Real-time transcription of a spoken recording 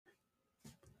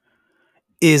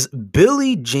Is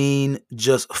Billy Jean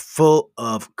just full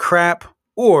of crap,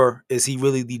 or is he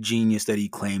really the genius that he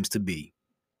claims to be?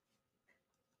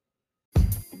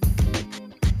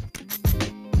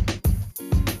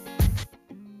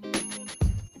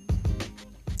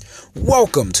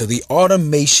 Welcome to the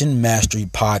Automation Mastery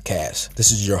Podcast.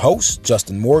 This is your host,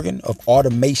 Justin Morgan of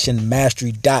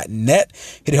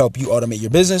automationmastery.net, here to help you automate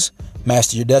your business,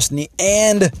 master your destiny,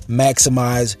 and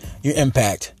maximize your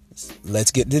impact. Let's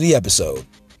get to the episode.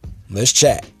 Let's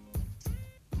chat.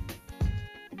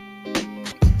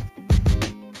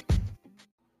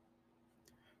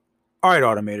 All right,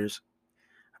 automators.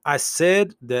 I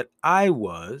said that I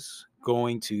was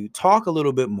going to talk a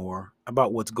little bit more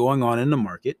about what's going on in the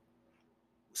market,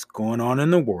 what's going on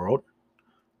in the world,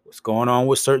 what's going on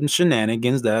with certain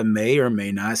shenanigans that I may or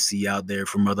may not see out there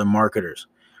from other marketers.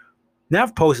 Now,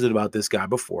 I've posted about this guy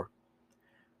before,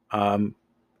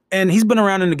 and he's been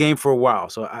around in the game for a while,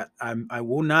 so I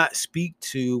will not speak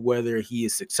to whether he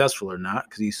is successful or not,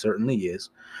 because he certainly is.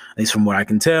 At least from what I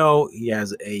can tell, he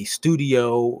has a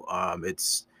studio.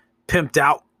 It's pimped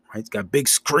out. Right? He's got big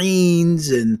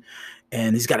screens and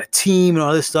he's got a team and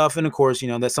all this stuff. And of course,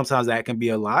 that sometimes that can be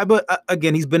a lie. But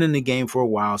again, he's been in the game for a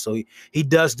while, so he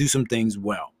does do some things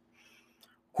well.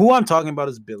 Who I'm talking about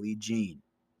is Billy Jean.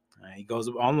 He goes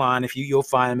online. If you'll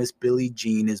find him as Billy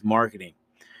Jean is marketing.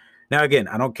 Now, again,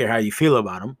 I don't care how you feel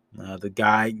about him. The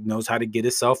guy knows how to get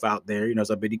himself out there. He knows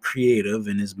how to be creative,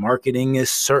 and his marketing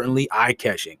is certainly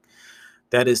eye-catching.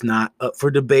 That is not up for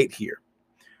debate here.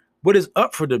 What is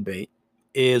up for debate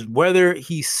is whether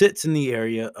he sits in the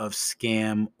area of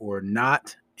scam or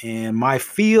not, and my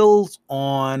feels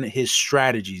on his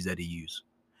strategies that he uses.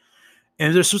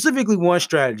 And there's specifically one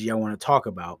strategy I want to talk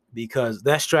about, because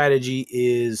that strategy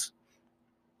is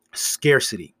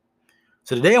scarcity.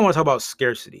 So today I want to talk about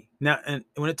scarcity. Now, and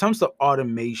when it comes to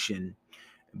automation,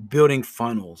 building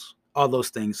funnels, all those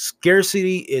things,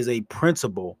 scarcity is a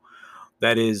principle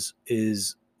that is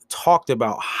talked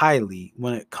about highly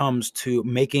when it comes to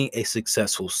making a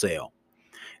successful sale.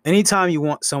 Anytime you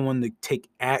want someone to take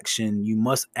action, you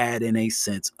must add in a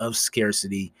sense of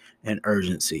scarcity and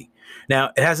urgency. Now,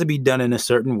 it has to be done in a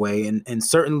certain way, and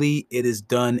certainly it is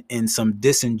done in some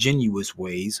disingenuous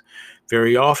ways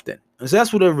very often. And so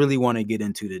that's what I really want to get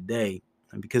into today,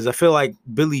 because I feel like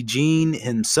Billy Jean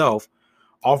himself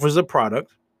offers a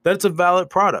product that's a valid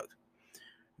product.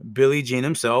 Billy Jean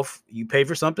himself, you pay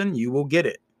for something, you will get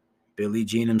it. Billy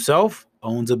Jean himself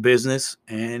owns a business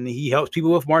and he helps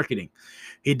people with marketing.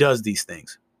 He does these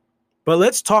things. But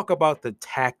let's talk about the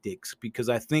tactics, because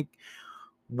I think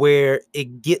where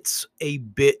it gets a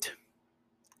bit,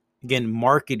 again,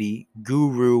 markety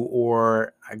guru,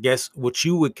 or I guess what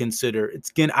you would consider,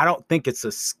 I don't think it's a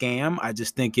scam. I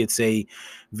just think it's a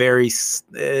very,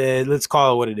 let's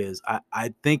call it what it is.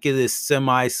 I think it is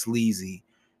semi-sleazy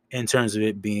in terms of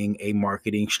it being a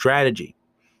marketing strategy.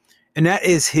 And that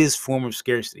is his form of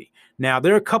scarcity. Now,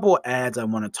 there are a couple of ads I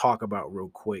want to talk about real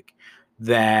quick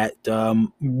that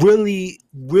really,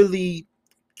 really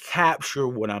capture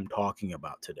what I'm talking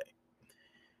about today.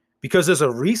 Because there's a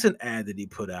recent ad that he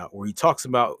put out where he talks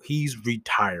about he's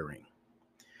retiring.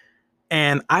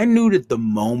 And I knew that the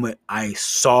moment I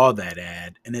saw that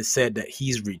ad and it said that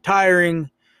he's retiring,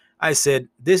 I said,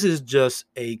 this is just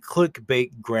a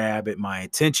clickbait grab at my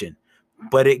attention.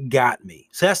 But it got me.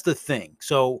 So that's the thing.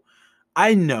 So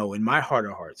I know in my heart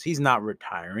of hearts, he's not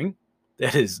retiring.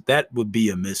 That would be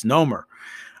a misnomer.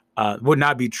 Would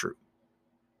not be true.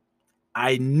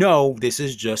 I know this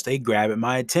is just a grab at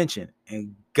my attention,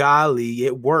 and golly,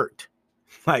 it worked.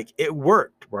 Like, it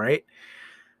worked, right?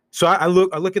 So I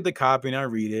look at the copy and I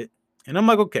read it, and I'm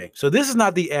like, okay, so this is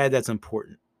not the ad that's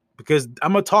important, because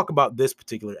I'm gonna talk about this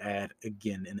particular ad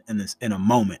again in a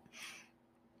moment.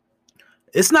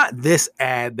 It's not this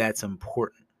ad that's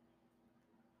important.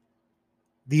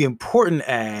 The important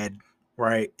ad,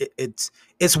 right? It's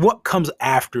what comes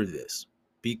after this,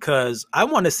 because I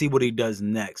want to see what he does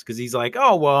next. Because he's like,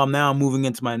 oh well, I'm moving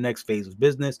into my next phase of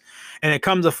business, and it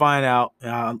comes to find out,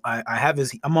 I'm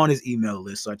on his email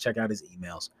list, so I check out his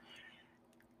emails,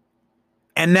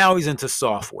 and now he's into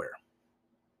software.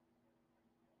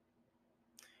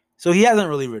 So he hasn't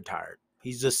really retired.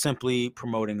 He's just simply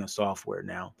promoting a software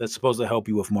now that's supposed to help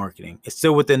you with marketing. It's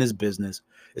still within his business.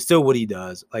 It's still what he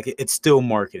does. Like, it's still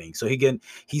marketing. So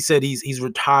he said he's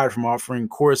retired from offering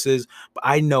courses, but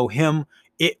I know him.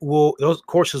 Those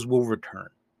courses will return.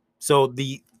 So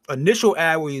the initial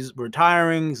ad where he's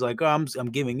retiring, he's like, oh, I'm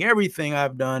giving everything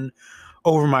I've done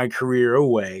over my career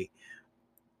away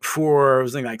for, it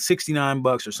was like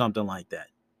 $69 or something like that.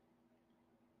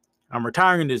 I'm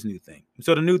retiring this new thing.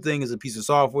 So the new thing is a piece of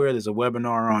software. There's a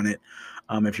webinar on it.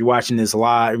 If you're watching this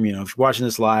live, if you're watching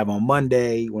this live on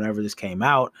Monday, whenever this came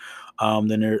out,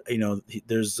 then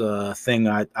there's a thing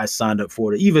I signed up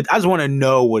for. I just want to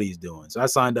know what he's doing. So I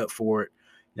signed up for it.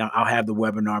 Now I'll have the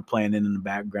webinar playing in the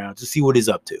background to see what he's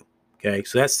up to. Okay,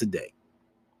 so that's today.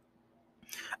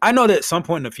 I know that at some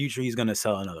point in the future he's going to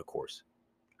sell another course.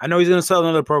 I know he's going to sell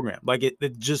another program. Like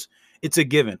it's a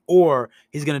given. Or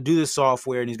he's going to do this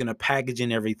software and he's going to package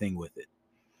in everything with it.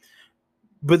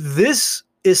 But this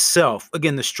itself,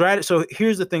 again, the strategy. So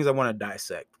here's the things I want to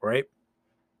dissect, right?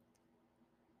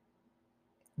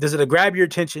 Does it grab your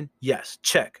attention? Yes.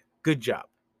 Check. Good job.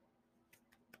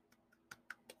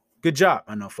 Good job.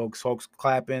 I know folks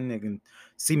clapping. They can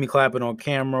see me clapping on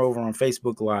camera over on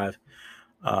Facebook Live.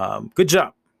 Good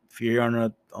job. If you're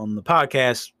on the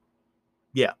podcast,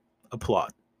 yeah, applaud.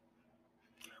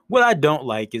 What I don't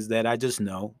like is that I just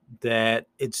know that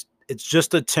it's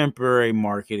just a temporary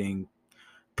marketing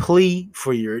plea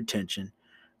for your attention,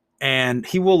 and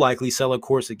he will likely sell a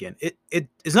course again.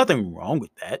 There's nothing wrong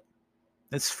with that.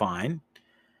 That's fine.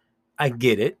 I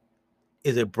get it.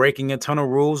 Is it breaking a ton of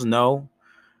rules? No.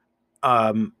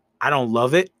 I don't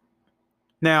love it.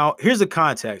 Now, here's the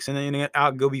context, and then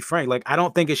I'll go be frank. Like, I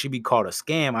don't think it should be called a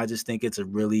scam. I just think it's a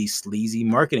really sleazy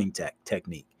marketing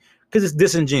technique because it's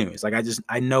disingenuous. Like,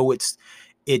 I know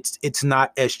it's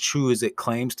not as true as it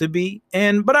claims to be,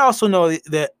 but I also know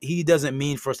that he doesn't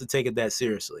mean for us to take it that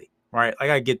seriously, right? Like,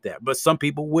 I get that, but some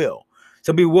people will.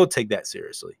 Some people will take that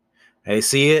seriously. They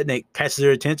see it and it catches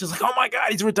their attention. It's like, oh my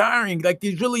God, he's retiring. Like,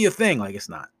 he's really a thing. Like, it's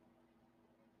not.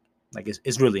 Like,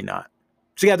 it's really not.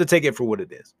 So you have to take it for what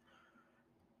it is.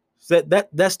 So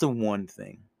that's the one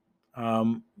thing.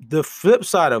 The flip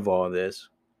side of all this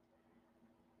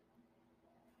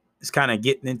is kind of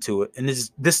getting into it, and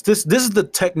this is the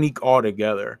technique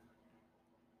altogether.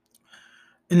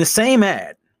 In the same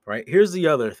ad, right? Here's the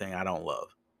other thing I don't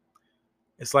love.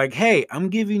 It's like, hey, I'm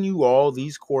giving you all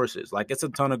these courses. Like, it's a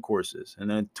ton of courses, and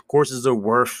then courses are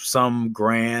worth some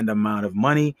grand amount of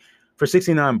money for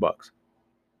 $69.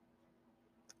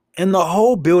 And the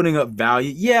whole building up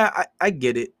value, yeah, I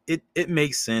get it. It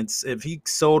makes sense. If he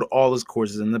sold all his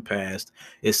courses in the past,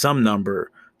 is some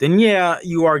number, then yeah,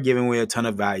 you are giving away a ton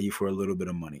of value for a little bit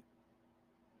of money.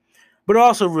 But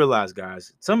also realize,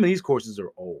 guys, some of these courses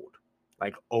are old,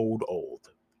 like old,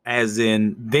 as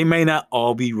in they may not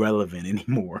all be relevant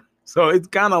anymore. So it's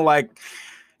kind of like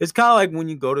when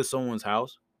you go to someone's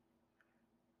house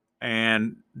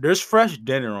and there's fresh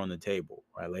dinner on the table,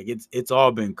 right? Like it's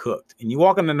all been cooked, and you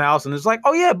walk in the house and it's like,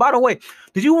 oh yeah, by the way,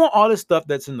 did you want all this stuff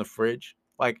that's in the fridge?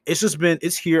 Like,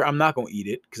 it's here. I'm not gonna eat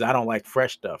it because I don't like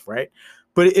fresh stuff, right?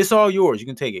 But it's all yours. You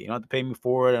can take it. You don't have to pay me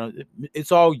for it.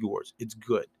 It's all yours. It's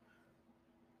good.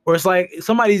 Or it's like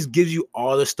somebody gives you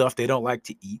all the stuff they don't like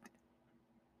to eat,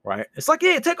 right? It's like,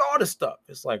 yeah, take all this stuff.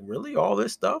 It's like, really, all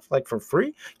this stuff, like for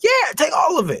free? Yeah, take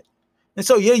all of it. And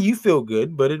so, yeah, you feel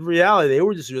good, but in reality, they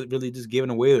were just really just giving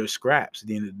away their scraps at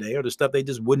the end of the day, or the stuff they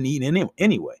just wouldn't eat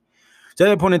anyway. So at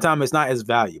that point in time, it's not as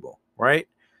valuable, right?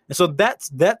 And so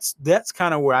that's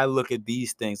kind of where I look at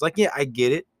these things. Like, yeah, I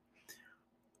get it,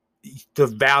 the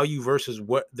value versus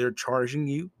what they're charging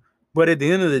you, but at the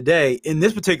end of the day, in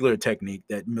this particular technique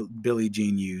that Billy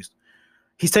Jean used,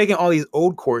 he's taking all these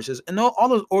old courses, and all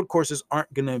those old courses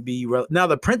aren't going to be now.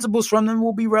 The principles from them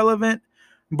will be relevant.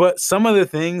 But some of the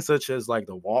things, such as like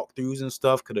the walkthroughs and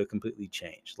stuff, could have completely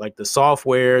changed. Like the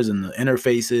softwares and the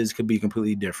interfaces could be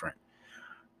completely different.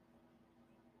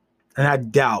 And I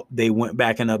doubt they went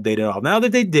back and updated all. Now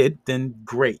that they did, then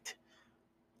great.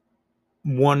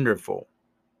 Wonderful.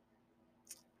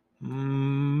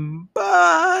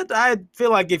 But I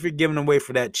feel like if you're giving away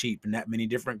for that cheap and that many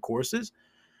different courses,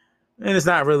 and it's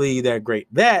not really that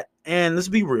great. That, and let's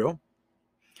be real,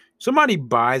 somebody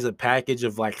buys a package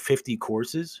of like 50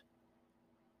 courses,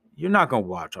 you're not going to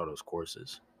watch all those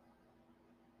courses.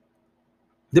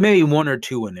 There may be one or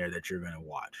two in there that you're going to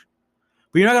watch,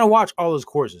 but you're not going to watch all those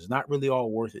courses. It's not really all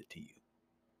worth it to you,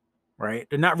 right?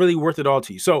 They're not really worth it all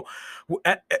to you. So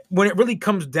when it really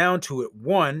comes down to it,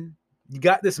 one, you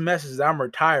got this message that I'm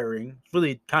retiring,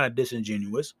 really kind of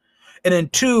disingenuous. And then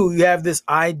two, you have this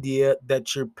idea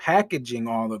that you're packaging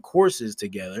all the courses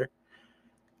together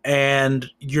and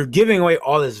you're giving away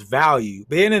all this value.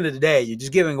 But at the end of the day, you're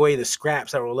just giving away the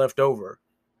scraps that were left over,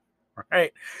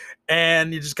 right?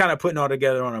 And you're just kind of putting all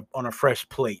together on a fresh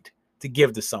plate to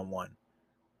give to someone.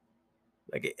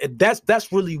 Like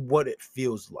that's really what it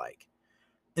feels like.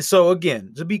 And so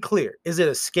again, to be clear, is it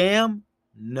a scam?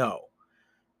 No.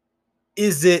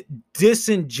 Is it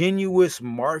disingenuous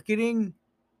marketing?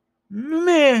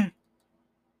 Meh.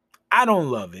 I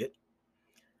don't love it.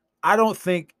 I don't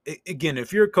think, again,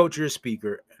 if you're a coach or a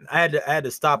speaker, I had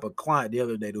to stop a client the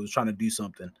other day that was trying to do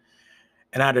something,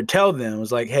 and I had to tell them, I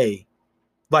was like, hey,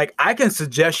 like, I can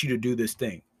suggest you to do this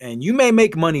thing, and you may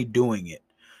make money doing it,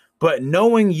 but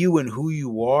knowing you and who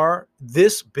you are,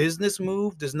 this business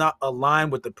move does not align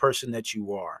with the person that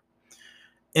you are.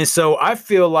 And so I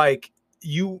feel like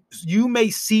you may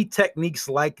see techniques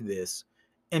like this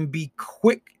and be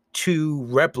quick to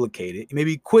replicate it,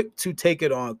 maybe quick to take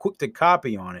it on, quick to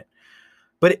copy on it,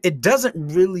 but it doesn't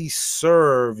really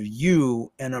serve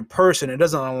you and a person. It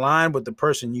doesn't align with the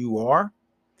person you are.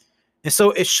 And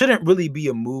so it shouldn't really be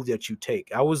a move that you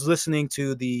take. I was listening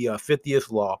to the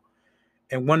 50th Law,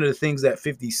 and one of the things that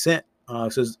 50 Cent,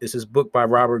 it's his book by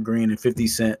Robert Greene and 50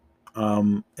 Cent,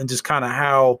 and just kind of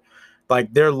how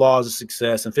like their laws of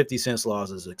success and 50 Cent's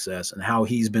laws of success and how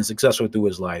he's been successful through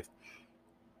his life.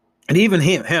 And even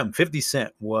him 50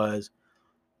 Cent was,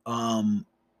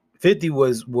 50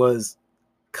 was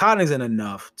cognizant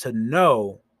enough to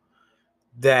know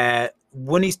that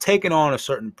when he's taking on a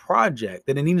certain project,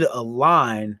 that it needed to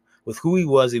align with who he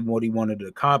was and what he wanted to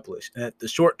accomplish, and that the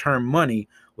short-term money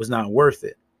was not worth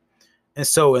it. And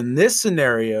so in this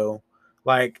scenario,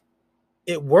 like,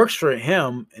 it works for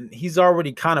him, and he's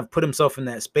already kind of put himself in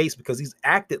that space because he's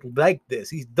acted like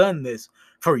this. He's done this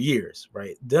for years,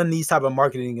 right? Done these type of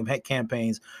marketing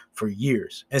campaigns for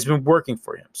years, and it's been working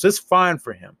for him. So it's fine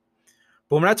for him.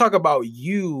 But when I talk about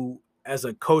you as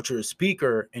a coach or a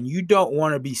speaker, and you don't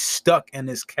want to be stuck in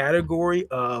this category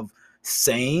of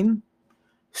sane,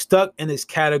 stuck in this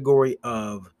category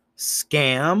of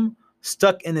scam,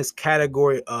 stuck in this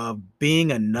category of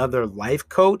being another life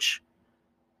coach,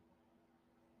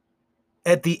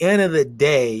 at the end of the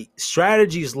day,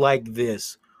 strategies like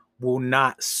this will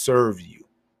not serve you.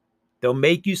 They'll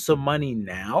make you some money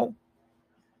now,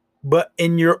 but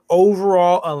in your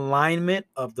overall alignment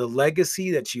of the legacy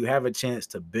that you have a chance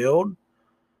to build,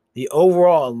 the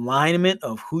overall alignment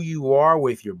of who you are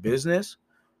with your business,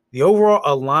 the overall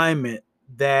alignment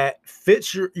that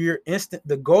fits your instant,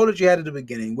 the goal that you had at the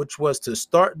beginning, which was to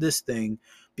start this thing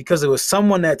because it was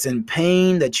someone that's in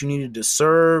pain that you needed to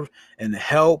serve and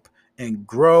help and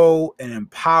grow and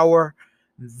empower.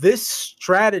 These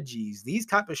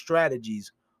type of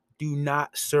strategies do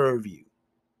not serve you.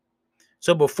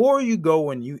 So before you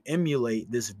go and you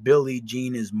emulate this Billie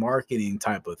Jean is marketing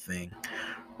type of thing,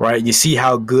 right? You see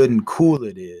how good and cool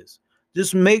it is.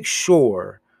 Just make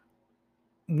sure,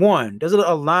 one, does it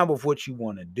align with what you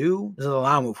want to do? Does it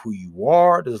align with who you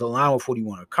are? Does it align with what you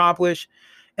want to accomplish?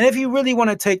 And if you really want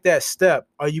to take that step,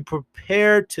 are you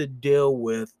prepared to deal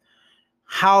with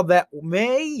how that it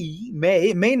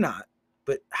may not,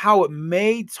 but how it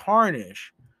may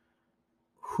tarnish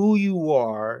who you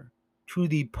are to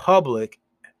the public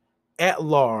at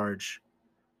large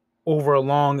over a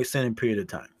long extended period of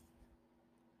time?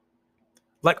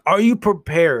 Like, are you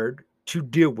prepared to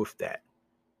deal with that?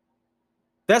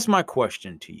 That's my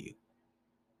question to you.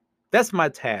 That's my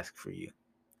task for you.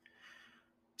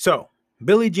 So,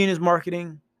 Billie Jean is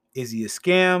marketing. Is he a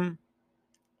scam?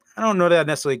 I don't know that I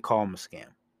necessarily call him a scam.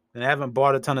 And I haven't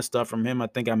bought a ton of stuff from him. I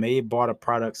think I may have bought a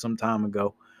product some time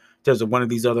ago. There's one of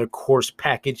these other course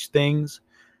package things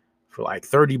for like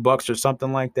 $30 or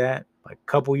something like that, like a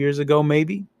couple years ago,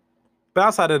 maybe. But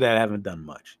outside of that, I haven't done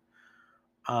much.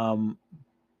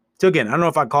 So again, I don't know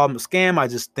if I call him a scam. I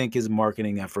just think his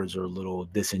marketing efforts are a little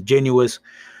disingenuous.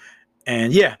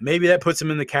 And yeah, maybe that puts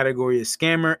him in the category of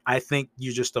scammer. I think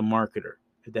you're just a marketer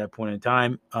at that point in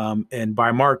time. And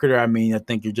by marketer, I mean, I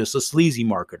think you're just a sleazy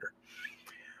marketer.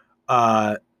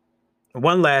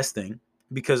 One last thing,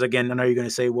 because again, I know you're going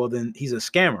to say, well, then he's a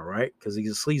scammer, right? Because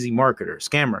he's a sleazy marketer,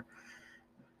 scammer.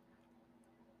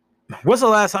 What's the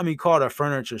last time he called a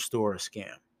furniture store a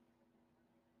scam?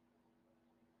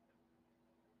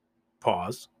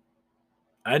 Pause.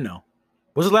 I know.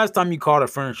 What's the last time you called a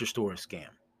furniture store a scam?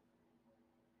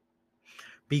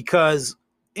 Because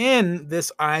in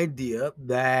this idea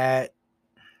that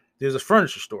there's a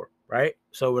furniture store, right?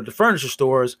 So with the furniture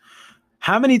stores,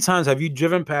 how many times have you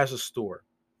driven past a store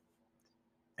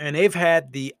and they've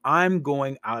had the I'm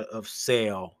going out of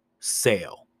sale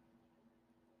sale?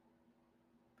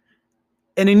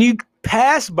 And then you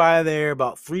pass by there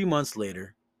about 3 months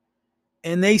later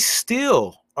and they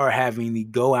still are having the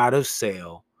go out of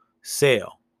sale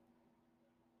sale.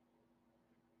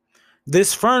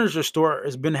 This furniture store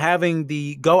has been having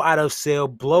the go out of sale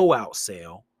blowout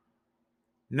sale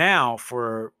now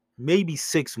for maybe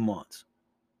 6 months.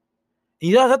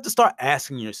 And you have to start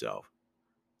asking yourself,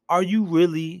 are you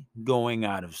really going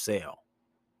out of sale?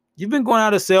 You've been going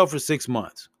out of sale for 6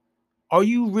 months. Are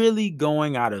you really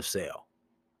going out of sale?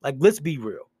 Like, let's be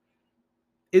real.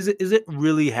 Is it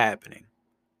really happening?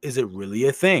 Is it really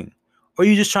a thing? Or are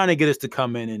you just trying to get us to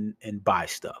come in and buy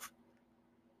stuff?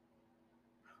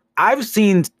 I've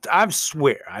seen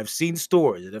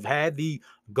stores that have had the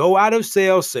go out of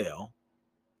sale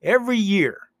every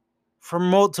year for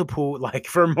multiple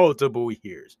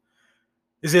years.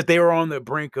 As if they were on the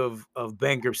brink of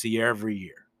bankruptcy every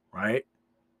year, right?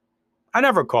 I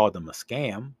never called them a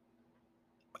scam.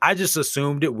 I just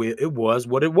assumed it was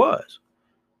what it was.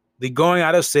 The going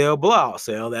out of sale blowout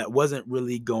sale that wasn't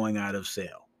really going out of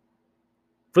sale.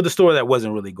 For the store that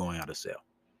wasn't really going out of sale.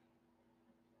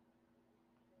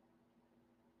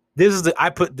 I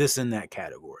put this in that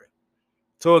category.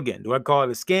 So again, do I call it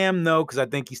a scam? No, because I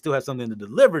think he still has something to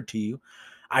deliver to you.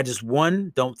 I just,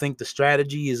 one, don't think the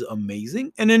strategy is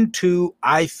amazing. And then two,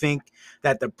 I think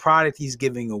that the product he's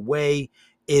giving away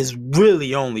is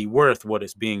really only worth what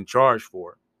it's being charged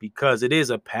for, because it is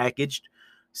a packaged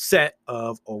set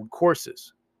of old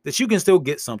courses that you can still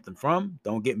get something from.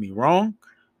 Don't get me wrong.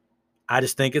 I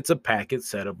just think it's a packaged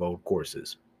set of old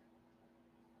courses.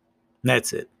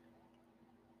 That's it.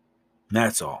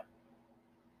 That's all.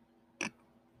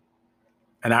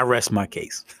 And I rest my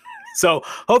case. So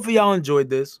hopefully y'all enjoyed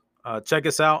this. Check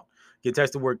us out. You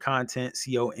text the word content,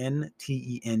 CONTENT,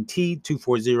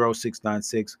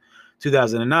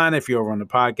 240-696-2009. If you're over on the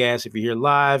podcast, if you're here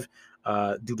live,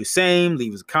 do the same.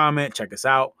 Leave us a comment. Check us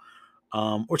out.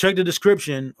 Or check the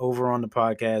description over on the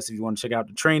podcast if you want to check out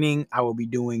the training. I will be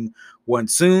doing one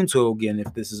soon. So again,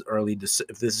 if this is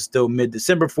if this is still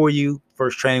mid-December for you,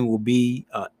 first training will be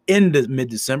in the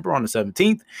mid-December on the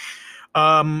 17th.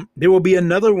 There will be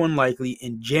another one likely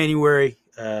in January.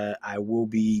 I will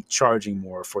be charging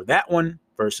more for that one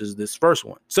versus this first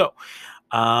one. So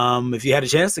if you had a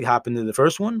chance to hop into the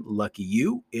first one, lucky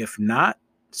you. If not,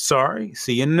 sorry.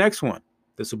 See you in the next one.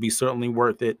 This will be certainly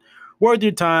worth it. Worth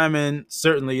your time. And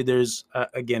certainly there's,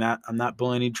 again, I'm not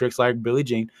pulling any tricks like Billie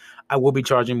Jean. I will be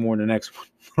charging more in the next one.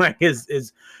 Like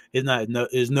there's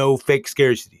no fake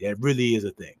scarcity. That really is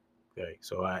a thing. Okay.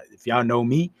 So if y'all know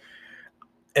me,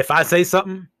 if I say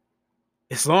something,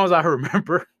 as long as I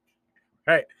remember,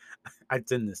 right, I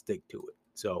tend to stick to it.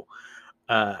 So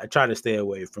I try to stay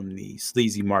away from the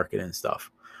sleazy marketing and stuff.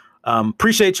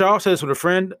 Appreciate y'all. Say this with a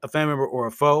friend, a family member, or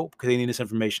a foe, because they need this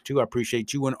information too. I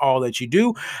appreciate you and all that you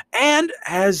do. And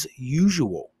as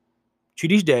usual,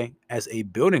 treat each day as a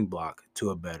building block to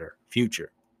a better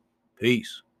future.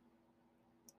 Peace.